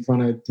performing in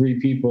front of 3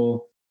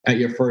 people at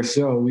your first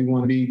show, we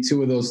want to be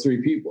 2 of those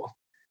 3 people.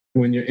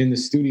 When you're in the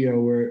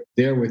studio, we're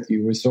there with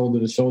you. We're shoulder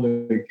to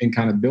shoulder and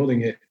kind of building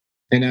it.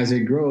 And as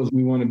it grows,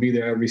 we want to be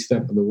there every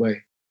step of the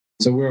way.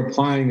 So we're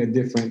applying a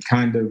different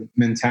kind of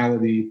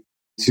mentality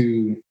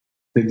to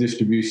the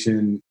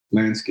distribution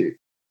landscape.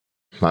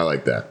 I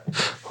like that.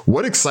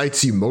 What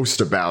excites you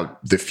most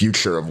about the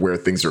future of where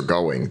things are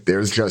going?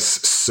 There's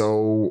just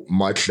so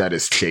much that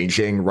is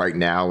changing right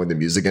now in the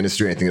music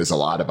industry. I think there's a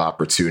lot of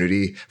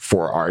opportunity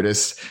for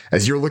artists.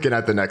 As you're looking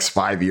at the next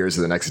 5 years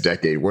or the next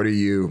decade, what are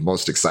you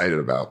most excited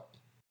about?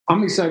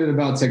 I'm excited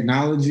about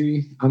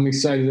technology. I'm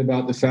excited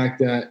about the fact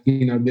that,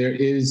 there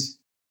is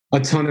a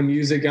ton of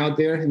music out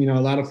there. A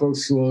lot of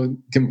folks will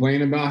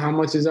complain about how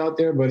much is out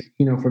there, but,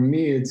 for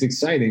me, it's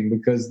exciting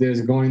because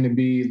there's going to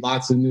be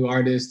lots of new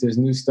artists. There's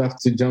new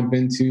stuff to jump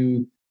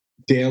into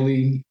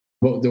daily.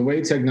 But the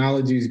way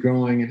technology is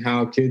growing and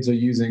how kids are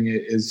using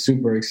it is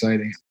super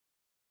exciting.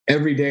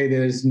 Every day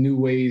there's new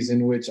ways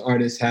in which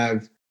artists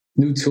have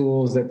new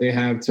tools that they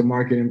have to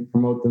market and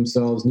promote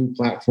themselves, new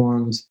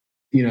platforms,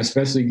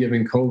 especially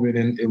given COVID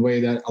and the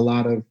way that a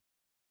lot of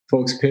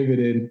folks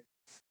pivoted.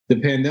 The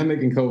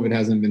pandemic and COVID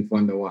hasn't been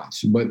fun to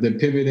watch, but the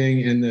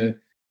pivoting and the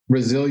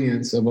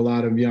resilience of a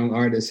lot of young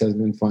artists has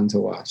been fun to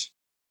watch.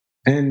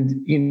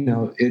 And,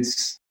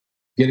 it's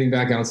getting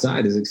back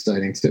outside is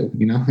exciting too.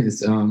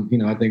 It's,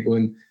 I think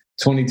when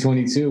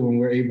 2022, when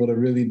we're able to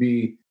really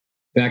be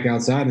back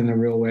outside in a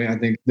real way, I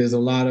think there's a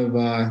lot of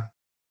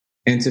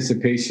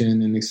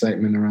anticipation and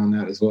excitement around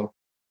that as well.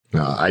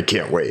 I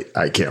can't wait.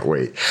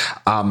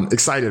 I'm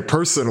excited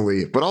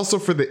personally, but also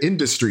for the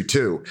industry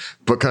too,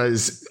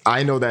 because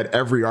I know that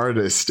every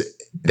artist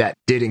that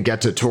didn't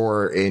get to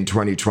tour in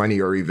 2020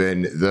 or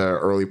even the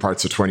early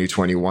parts of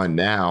 2021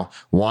 now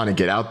want to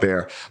get out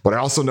there. But I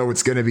also know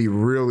it's going to be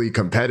really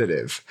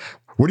competitive.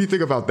 What do you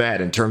think about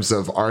that in terms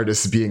of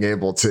artists being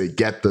able to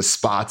get the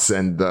spots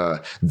and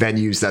the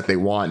venues that they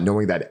want,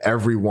 knowing that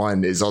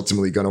everyone is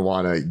ultimately going to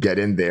want to get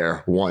in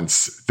there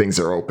once things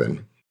are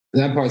open?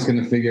 That part's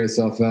going to figure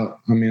itself out.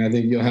 I mean, I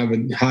think you'll have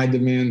a high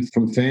demand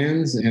from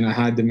fans and a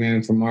high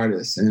demand from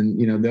artists. And,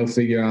 they'll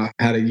figure out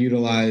how to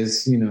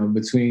utilize,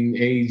 between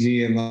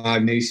AEG and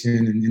Live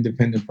Nation and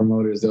independent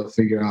promoters, they'll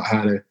figure out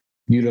how to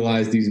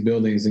utilize these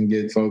buildings and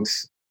give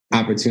folks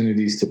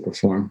opportunities to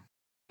perform.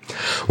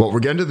 Well, we're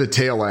getting to the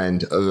tail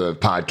end of the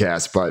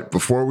podcast, but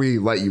before we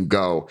let you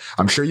go,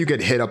 I'm sure you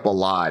get hit up a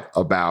lot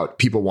about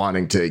people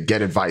wanting to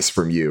get advice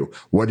from you.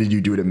 What did you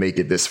do to make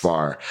it this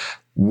far?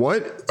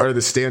 What are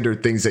the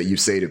standard things that you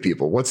say to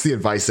people? What's the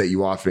advice that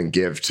you often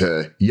give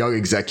to young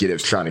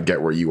executives trying to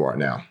get where you are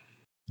now?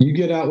 You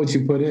get out what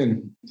you put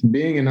in.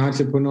 Being an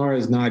entrepreneur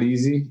is not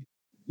easy.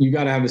 You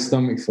got to have a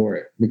stomach for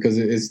it because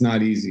it's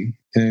not easy.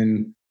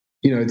 And,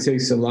 it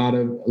takes a lot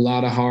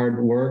of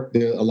hard work.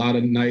 There are a lot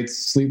of nights,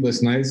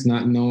 sleepless nights,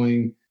 not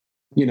knowing,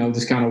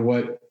 just kind of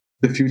what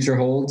the future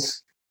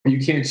holds. You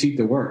can't cheat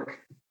the work.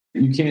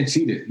 You can't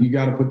cheat it. You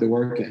got to put the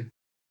work in.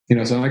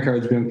 So I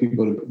encourage young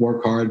people to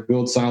work hard,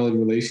 build solid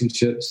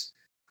relationships.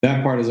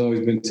 That part has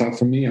always been tough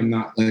for me. I'm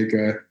not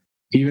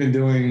even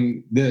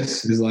doing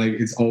this is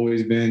it's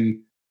always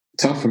been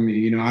tough for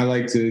me. I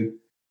like to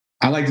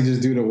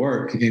just do the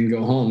work and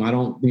go home. I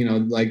don't,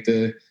 like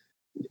the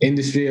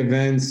industry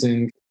events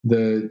and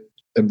the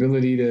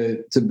ability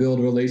to build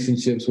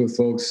relationships with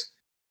folks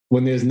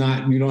when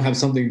you don't have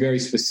something very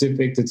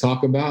specific to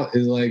talk about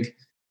is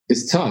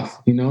it's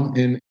tough,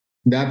 and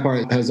that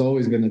part has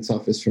always been the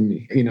toughest for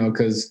me,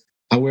 because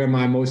I wear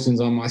my emotions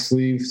on my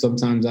sleeve.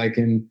 Sometimes I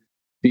can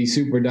be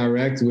super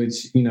direct,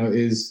 which,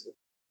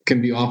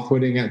 can be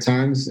off-putting at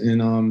times.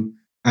 And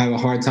I have a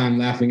hard time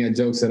laughing at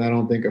jokes that I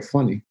don't think are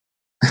funny.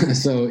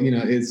 So,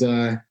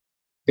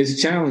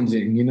 it's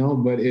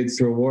challenging, but it's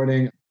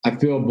rewarding. I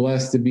feel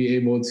blessed to be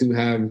able to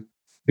have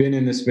been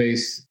in the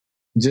space,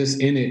 just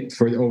in it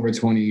for over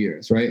 20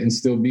 years, right? And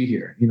still be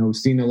here. We've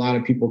seen a lot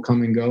of people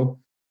come and go.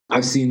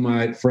 I've seen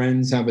my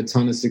friends have a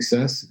ton of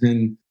success,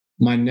 and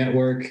my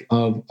network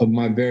of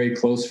my very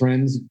close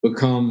friends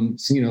become,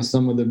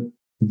 some of the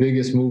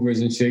biggest movers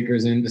and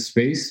shakers in the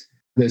space.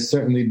 There's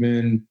certainly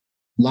been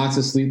lots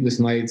of sleepless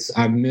nights.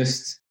 I've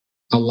missed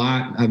a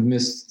lot. I've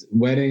missed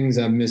weddings.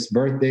 I've missed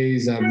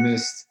birthdays. I've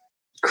missed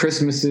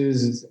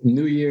Christmases,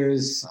 New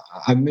Year's.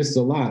 I've missed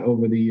a lot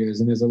over the years,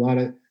 and there's a lot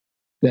of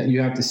that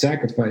you have to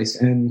sacrifice.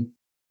 And,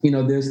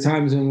 there's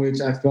times in which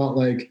I felt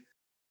like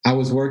I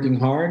was working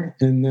hard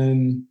and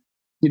then,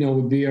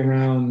 would be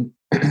around,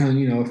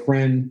 a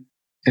friend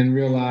and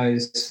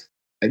realize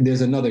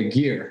there's another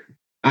gear.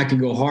 I can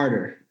go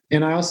harder.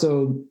 And I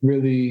also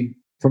really,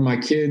 for my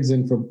kids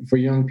and for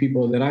young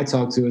people that I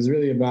talk to, is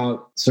really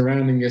about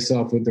surrounding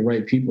yourself with the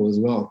right people as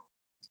well.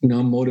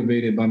 I'm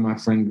motivated by my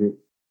friend group,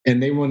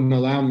 and they wouldn't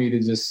allow me to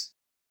just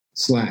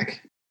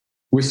slack.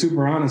 We're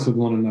super honest with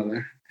one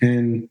another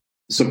and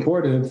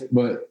supportive,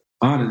 but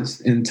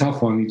honest and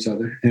tough on each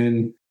other.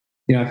 And,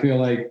 I feel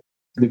like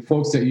the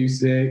folks that you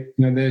say,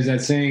 there's that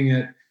saying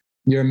that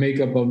you're a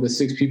makeup of the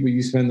 6 people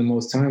you spend the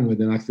most time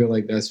with. And I feel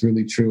like that's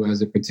really true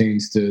as it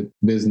pertains to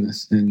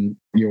business and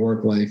your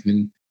work life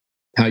and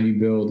how you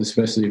build,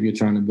 especially if you're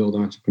trying to build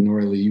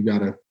entrepreneurially. You got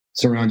to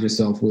surround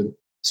yourself with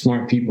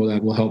smart people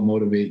that will help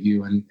motivate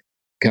you and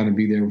kind of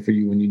be there for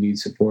you when you need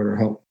support or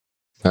help.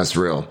 That's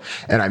real.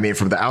 And I mean,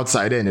 from the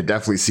outside in, it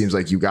definitely seems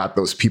like you got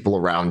those people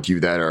around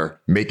you that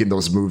are making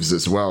those moves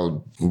as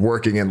well,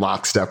 working in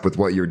lockstep with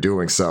what you're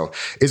doing. So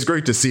it's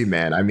great to see,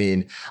 man. I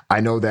mean, I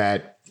know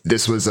that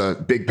this was a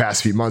big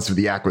past few months with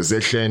the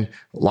acquisition.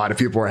 A lot of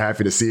people are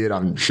happy to see it.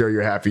 I'm sure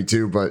you're happy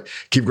too, but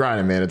keep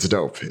grinding, man. It's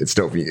dope. It's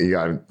dope. You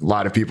got a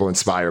lot of people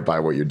inspired by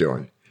what you're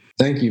doing.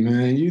 Thank you,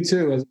 man. You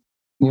too.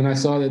 When I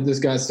saw that this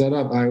got set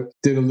up, I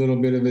did a little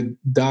bit of a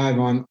dive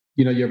on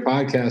your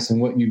podcast and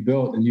what you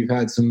built, and you've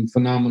had some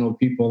phenomenal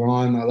people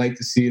on. I like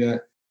to see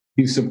that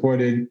you've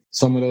supported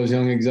some of those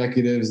young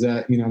executives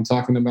that, I'm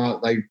talking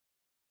about,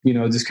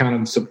 just kind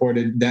of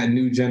supported that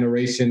new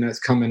generation that's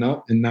coming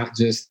up and not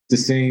just the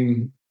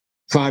same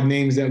 5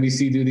 names that we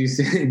see do these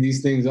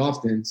these things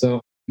often.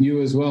 So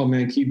you as well,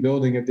 man, keep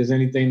building. If there's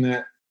anything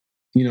that,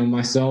 you know,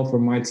 myself or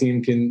my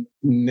team can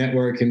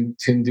network and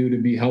can do to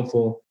be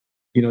helpful,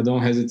 you know,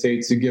 don't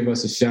hesitate to give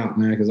us a shout,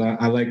 man, because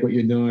I like what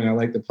you're doing. I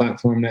like the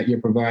platform that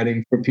you're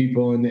providing for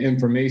people and the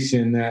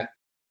information that,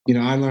 you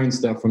know, I learned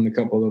stuff from the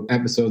couple of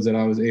episodes that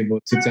I was able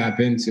to tap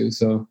into.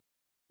 So,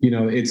 you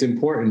know, it's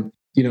important.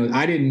 You know,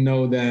 I didn't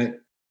know that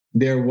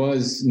there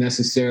was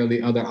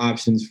necessarily other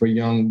options for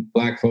young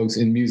Black folks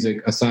in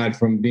music aside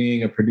from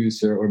being a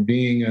producer or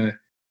being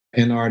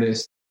an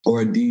artist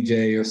or a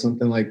DJ or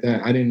something like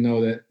that. I didn't know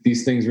that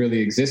these things really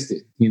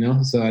existed, you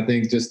know? So I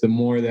think just the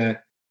more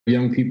that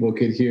young people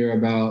could hear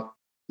about,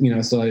 you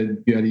know, so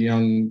you had a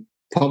young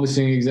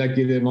publishing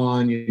executive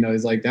on, you know,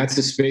 it's like, that's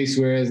a space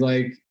where it's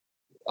like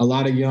a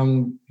lot of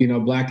young, you know,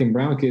 Black and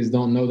brown kids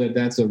don't know that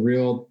that's a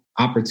real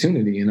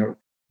opportunity and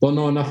don't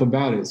know enough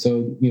about it.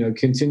 So, you know,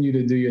 continue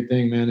to do your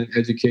thing, man, and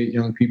educate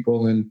young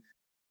people. And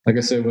like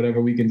I said,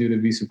 whatever we can do to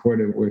be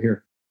supportive, we're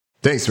here.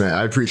 Thanks, man.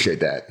 I appreciate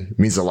that. It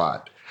means a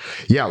lot.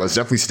 Yeah, let's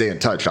definitely stay in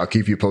touch. I'll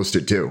keep you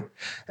posted too.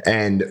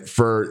 And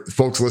for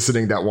folks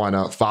listening that want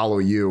to follow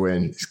you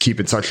and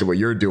keep in touch with what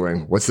you're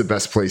doing, what's the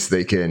best place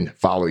they can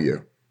follow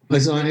you?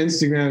 It's on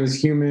Instagram. It's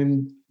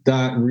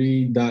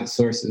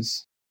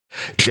human.read.sources.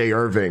 Jay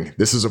Irving,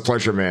 this is a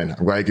pleasure, man.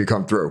 I'm glad you could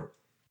come through.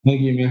 Thank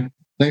you, man.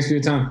 Thanks for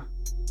your time.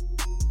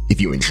 If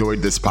you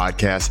enjoyed this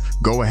podcast,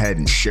 go ahead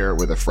and share it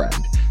with a friend.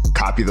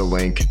 Copy the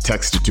link,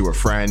 text it to a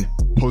friend,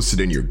 post it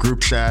in your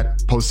group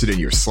chat, post it in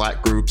your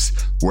Slack groups,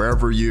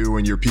 wherever you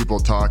and your people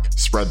talk,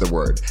 spread the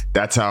word.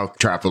 That's how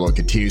Trap Alone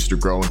continues to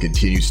grow and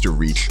continues to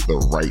reach the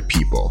right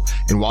people.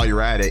 And while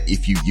you're at it,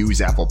 if you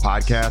use Apple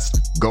Podcasts,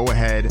 go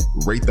ahead,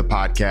 rate the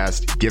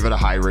podcast, give it a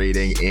high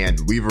rating, and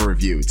leave a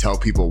review. Tell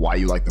people why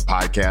you like the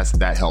podcast.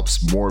 That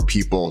helps more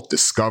people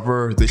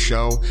discover the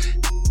show.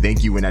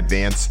 Thank you in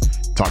advance.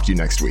 Talk to you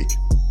next week.